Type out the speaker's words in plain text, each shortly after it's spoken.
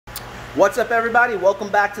What's up, everybody? Welcome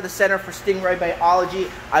back to the Center for Stingray Biology.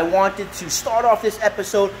 I wanted to start off this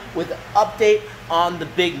episode with an update on the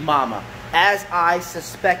Big Momma. As I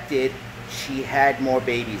suspected, she had more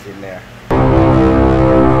babies in there.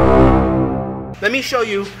 Let me show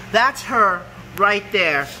you. That's her right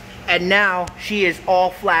there. And now she is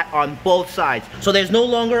all flat on both sides. So there's no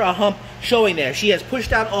longer a hump showing there. She has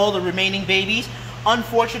pushed out all the remaining babies.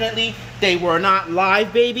 Unfortunately, they were not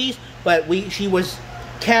live babies, but she was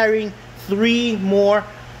carrying 3 more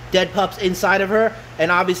dead pups inside of her,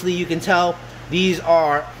 and obviously you can tell these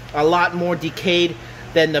are a lot more decayed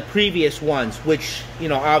than the previous ones, which, you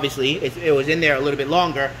know, obviously it was in there a little bit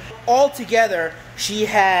longer. Altogether, she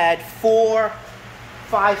had 4,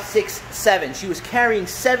 5, 6, 7. She was carrying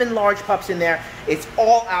 7 large pups in there. It's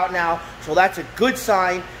all out now, so that's a good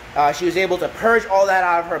sign. She was able to purge all that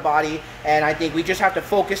out of her body, and I think we just have to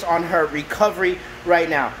focus on her recovery right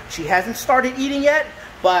now. She hasn't started eating yet,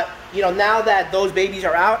 but you know, now that those babies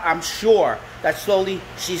are out, I'm sure that slowly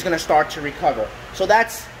she's gonna start to recover. So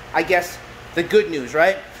that's, I guess, the good news,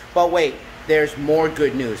 right? But wait, there's more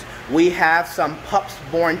good news. We have some pups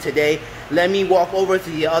born today. Let me walk over to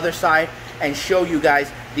the other side and show you guys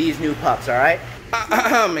these new pups, all right?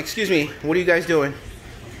 Excuse me, what are you guys doing?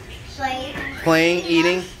 Playing,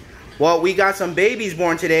 eating? Well, we got some babies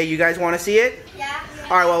born today. You guys want to see it? Yeah.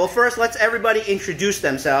 All right, well, first, let's everybody introduce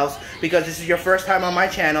themselves because this is your first time on my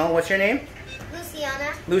channel. What's your name?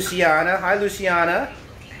 Luciana. Luciana. Hi, Luciana.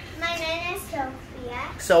 My name is Sophia.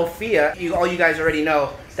 Sophia. All you guys already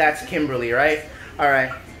know that's Kimberly, right? All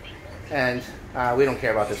right. And we don't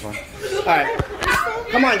care about this one. All right.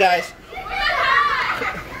 Come on, guys.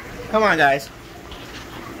 Come on, guys.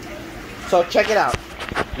 So check it out.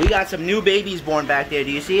 We got some new babies born back there.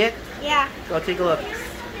 Do you see it? Yeah. Go take a look.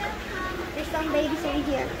 There's some babies in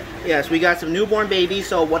here. Yes, we got some newborn babies.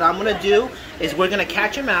 So what I'm gonna do is we're gonna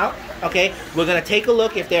catch them out. Okay, we're gonna take a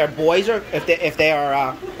look if they're boys or if they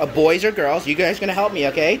are boys or girls. You guys gonna help me,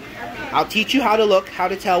 okay? I'll teach you how to look, how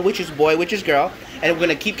to tell which is boy, which is girl, and we're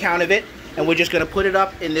gonna keep count of it. And we're just gonna put it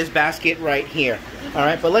up in this basket right here. All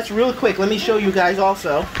right, but let's real quick. Let me show you guys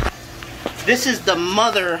also. This is the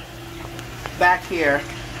mother back here,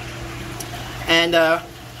 and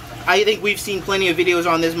I think we've seen plenty of videos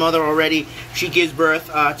on this mother already. She gives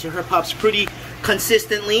birth to her pups pretty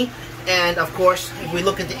consistently, and of course, if we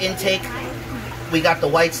look at the intake, we got the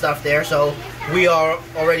white stuff there, so we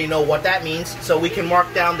already know what that means. So we can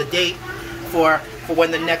mark down the date for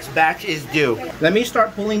when the next batch is due. Let me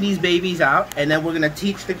start pulling these babies out, and then we're gonna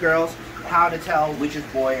teach the girls how to tell which is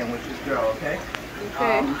boy and which is girl. Okay.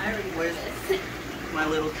 Okay. Where's my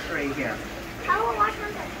little tray here?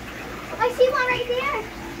 I see one right there.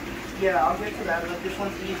 Yeah, I'll get to that, but this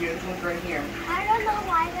one's easier. This one's right here. I don't know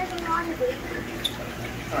why there's a lot of babies.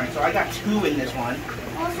 Alright, so I got 2 in this one.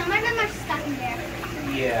 Well, some of them are stuck in there.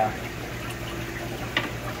 Yeah.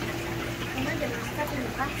 Some of them are stuck in the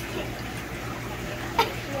basket.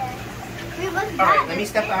 Yeah. Alright, let me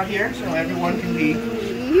step out here so everyone can be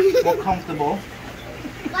more comfortable.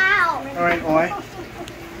 Wow. Alright, boy.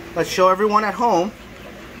 Let's show everyone at home.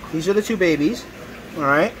 These are the 2 babies.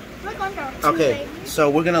 Alright. Look on the 2 Okay, babies. so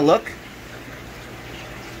we're gonna look.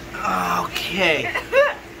 Okay.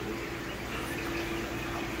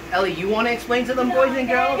 Ellie, you want to explain to them boys and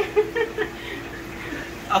girls?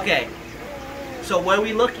 Okay. So where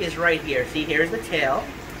we look is right here. See, here's the tail,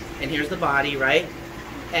 and here's the body, right?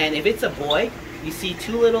 And if it's a boy, you see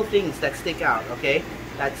 2 little things that stick out, okay?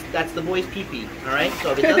 That's the boy's pee-pee, all right?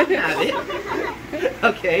 So if it doesn't have it,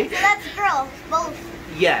 okay? So that's girls, both.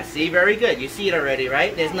 Yes, see, very good. You see it already,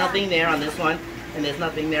 right? There's nothing there on this one, and there's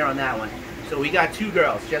nothing there on that one. So we got 2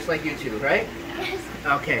 girls, just like you 2, right? Yes.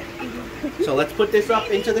 Okay. So let's put this up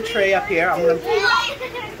into the tray up here. I'm gonna...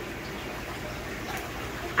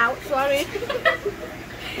 Ouch, sorry.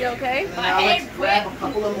 You okay? Now let's grab a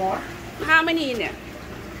couple of more. How many in there?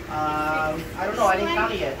 I don't know. I didn't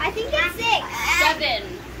count it yet. I think it's 6. 7.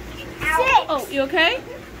 6. Oh, you okay?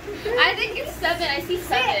 I think it's 7. I see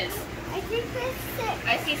 7. I think it's 6.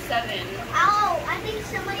 I see 7. Oh, I think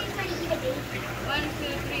somebody's trying to eat a baby. 1, 2,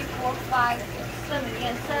 3, 4, 5, 6, 7.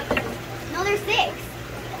 Yeah, 7. No, there's 6.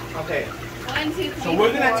 Okay. 1, 2, 3, So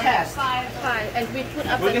we're gonna 4, test. 5. Fine, and we put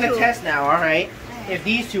up We're the gonna 2. test now, all right? If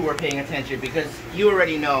these 2 were paying attention, because you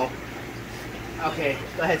already know. Okay,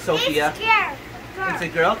 go ahead, Sophia. It's scared. It's a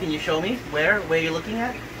girl. Can you show me where you're looking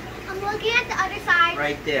at? I'm looking at the other side.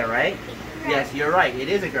 Right there, right? Yes, you're right. It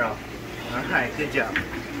is a girl. All right, good job.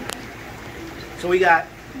 So we got.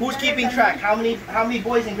 Who's keeping track? How many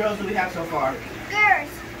boys and girls do we have so far? Girls.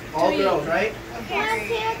 All girls, right? 1,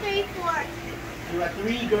 2, 3, 4. We got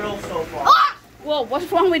 3 girls so far. Oh! Whoa,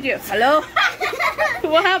 what's wrong with you? Hello?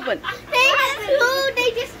 What happened?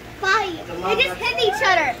 They just fight. They just hit each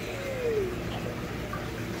other.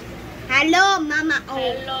 Hello, Mama. Oh.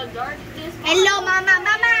 Hello, darkness. Hello, Mama.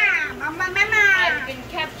 I've been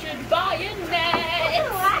captured by a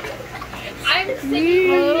net. I'm singing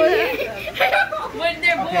when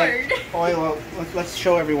they're bored. Oh, well, let's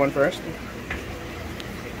show everyone first.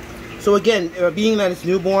 So again, being that it's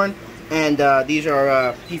newborn and these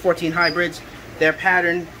are P14 hybrids, their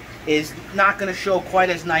pattern is not going to show quite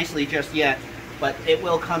as nicely just yet, but it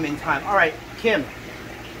will come in time. All right, Kim,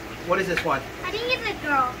 what is this one? I think it's a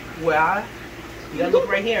girl. Well, you gotta look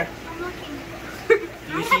right here. I'm looking.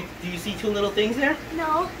 Do you see two little things there?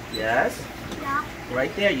 No. Yes. Yeah.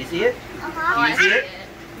 Right there. You see it? Uh-huh. You see it?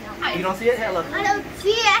 You don't see it? Here, look. I don't see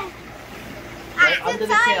it. Right It's under the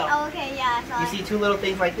inside. tail. Oh, okay, yeah, I saw You it. see two little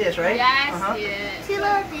things like this, right? Yes, Uh-huh. yes. Two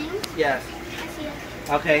little things. Yes. I see it.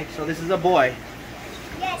 Okay, so this is a boy.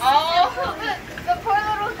 Yes. Oh, the poor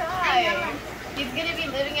little I guy. know. He's gonna be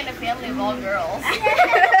living in a family of all girls.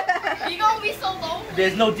 You're gonna be so lonely.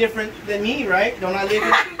 There's no different than me, right? Don't I live in...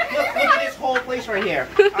 Look at this whole place right here.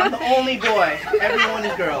 I'm the only boy. Everyone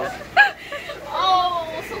is girls. Oh,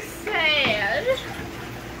 so sad.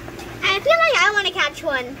 I feel like I want to catch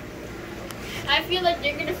one. I feel like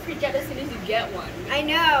you're gonna freak out as soon as you get one. I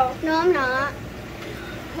know. No, I'm not.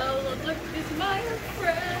 Hello, look, this is my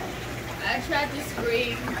friend. I tried to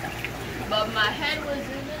scream, but my head was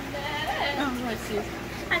in the net. Oh, let's see.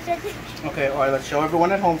 Okay, all right, let's show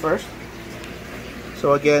everyone at home first.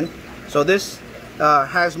 So again, so this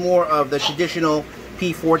has more of the traditional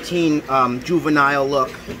P14 juvenile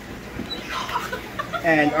look.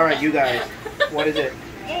 And all right, you guys, what is it?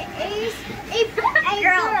 It is a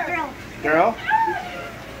girl. Girl?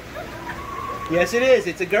 Yes, it is.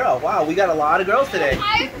 It's a girl. Wow, we got a lot of girls today.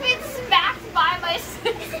 I've been smacked by my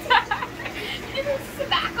sister. It's a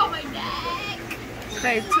smack on my neck.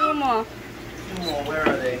 Okay, two more. Two more. Where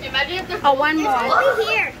are they? Imagine if they're Oh, one more. Over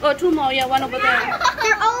here. Oh, two more. Yeah, one over there.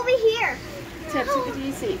 They're all over here. Take it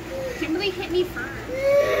easy. Kimberly hit me first.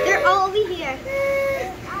 They're all over here.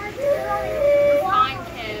 Fine,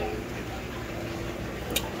 Kim.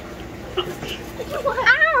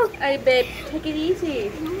 Ow! Hey, babe, take it easy.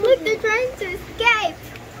 Look, they're trying to escape.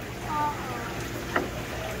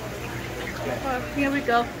 Oh, here we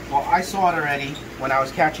go. Well, I saw it already when I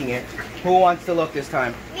was catching it. Who wants to look this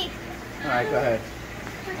time? Me. All right, go ahead.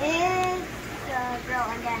 It's a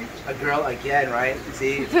girl again. A girl again, right?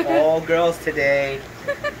 See, it's all girls today.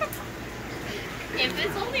 If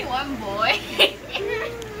it's only one boy.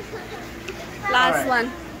 Last Alright.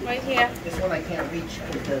 one, right here. This one I can't reach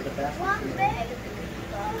because the basket. One big.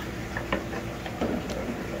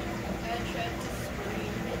 I tried to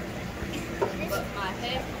scream, but my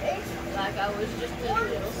head, like I was just a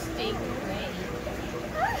little stingray.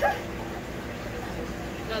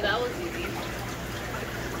 No, that was easy.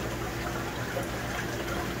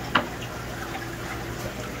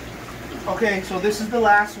 Okay, so this is the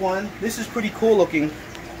last one. This is pretty cool looking.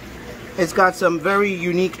 It's got some very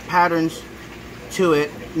unique patterns to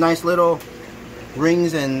it. Nice little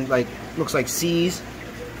rings and like looks like C's.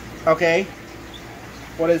 Okay.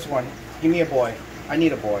 What is one? Give me a boy. I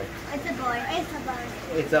need a boy. It's a boy. It's a boy.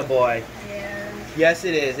 It's a boy. Yeah. Yes,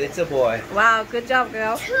 it is. It's a boy. Wow, good job,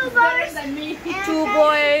 girl. Two boys. Than me. Two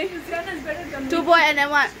boy. Two boy and then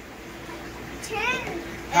what? 10.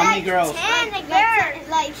 How many girls? 10 girls.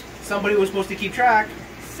 Like Somebody was supposed to keep track.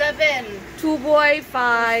 7. Two boy,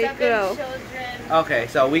 5 7 girl. children. Okay,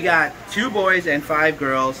 so we got 2 boys and 5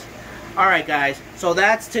 girls. All right, guys. So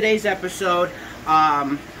that's today's episode.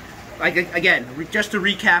 Just to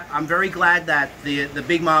recap, I'm very glad that the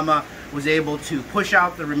Big Mama was able to push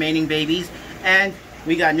out the remaining babies, and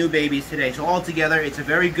we got new babies today. So altogether, it's a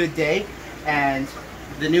very good day, and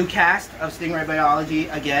the new cast of Stingray Biology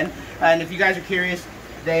again. And if you guys are curious,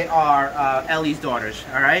 they are Ellie's daughters.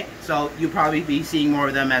 All right, so you'll probably be seeing more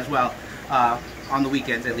of them as well on the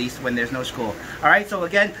weekends, at least when there's no school. All right, so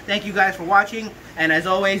again, thank you guys for watching, and as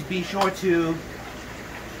always, be sure to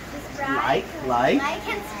like, and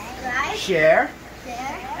subscribe. share,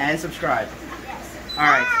 Share. and subscribe. Yes. All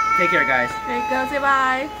right, take care, guys. Okay, girl, say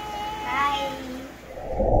bye.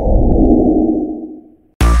 Bye.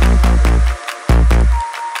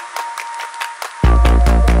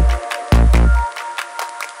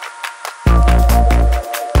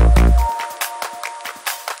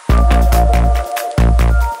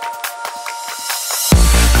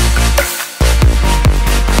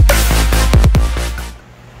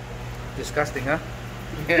 Disgusting, huh?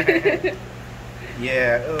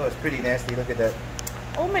 Yeah, oh, it's pretty nasty. Look at that.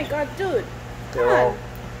 Oh my god, dude. They're all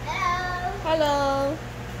Hello.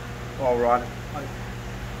 rotten.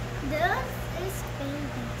 This is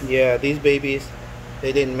babies. Yeah, these babies,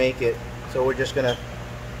 they didn't make it. So we're just gonna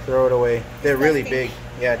throw it away. They're really big.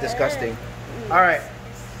 Yeah, disgusting. All right.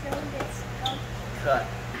 Cut.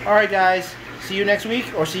 All right, guys. See you next week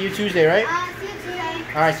or see you Tuesday, right? See you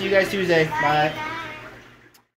Tuesday. All right, see you guys Tuesday. Bye.